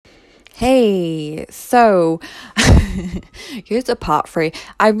Hey, so here's a part for you.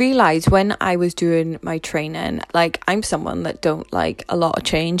 I realized when I was doing my training, like I'm someone that don't like a lot of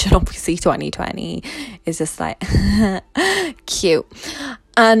change, and obviously 2020 is just like cute.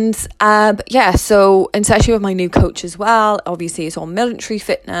 And so especially with my new coach as well, obviously it's all military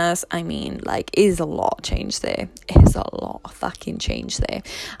fitness. I mean, like, is a lot of change there. Is a lot of fucking change there.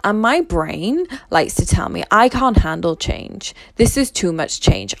 And my brain likes to tell me I can't handle change. This is too much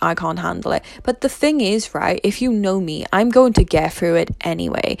change. I can't handle it. But the thing is, right, if you know me, I'm going to get through it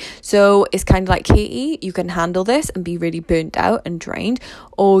anyway. So it's kind of like, Katie, you can handle this and be really burnt out and drained,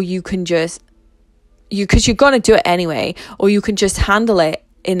 or you can just because you're going to do it anyway, or you can just handle it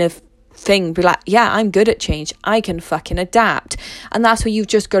in a thing, be like, yeah, I'm good at change, I can fucking adapt. And that's where you've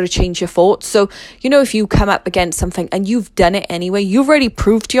just got to change your thoughts. So, if you come up against something and you've done it anyway, you've already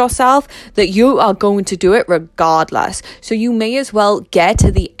proved to yourself that you are going to do it regardless. So you may as well get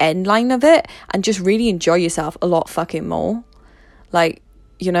to the end line of it and just really enjoy yourself a lot fucking more. Like,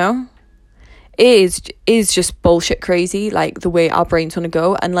 it is just bullshit crazy, like the way our brains want to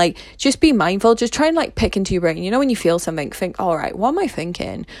go. And like, just be mindful, just try and like pick into your brain, when you feel something, think, all right, what am I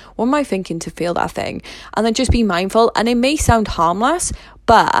thinking to feel that thing? And then just be mindful. And it may sound harmless,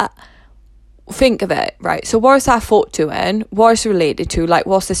 but think of it, right? So what is that thought doing? What is it related to? Like,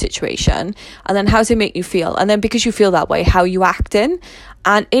 what's the situation? And then how does it make you feel? And then because you feel that way, how you acting?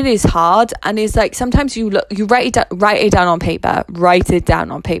 And it is hard, and it's like sometimes you write it down on paper,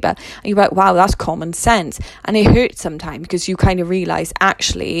 and you're like, wow, that's common sense. And it hurts sometimes because you kind of realize,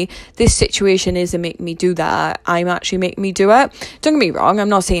 actually, this situation isn't making me do that, I'm actually making me do it. Don't get me wrong, I'm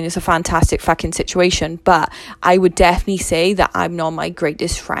not saying it's a fantastic fucking situation, but I would definitely say that I'm not my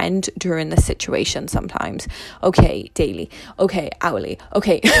greatest friend during the situation sometimes. Okay, daily, okay, hourly,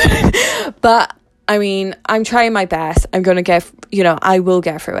 okay. But I mean, I'm trying my best. I'm going to I will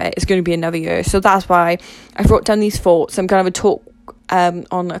get through it. It's going to be another year. So that's why I wrote down these thoughts. I'm going to have a talk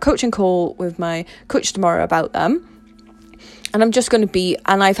on a coaching call with my coach tomorrow about them. And I'm just going to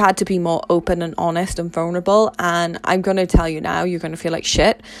and I've had to be more open and honest and vulnerable. And I'm going to tell you now, you're going to feel like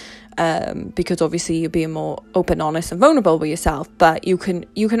shit. Because obviously you're being more open, honest and vulnerable with yourself. But you can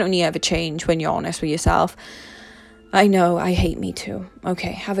only ever change when you're honest with yourself. I know, I hate me too.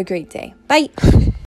 Okay, have a great day. Bye.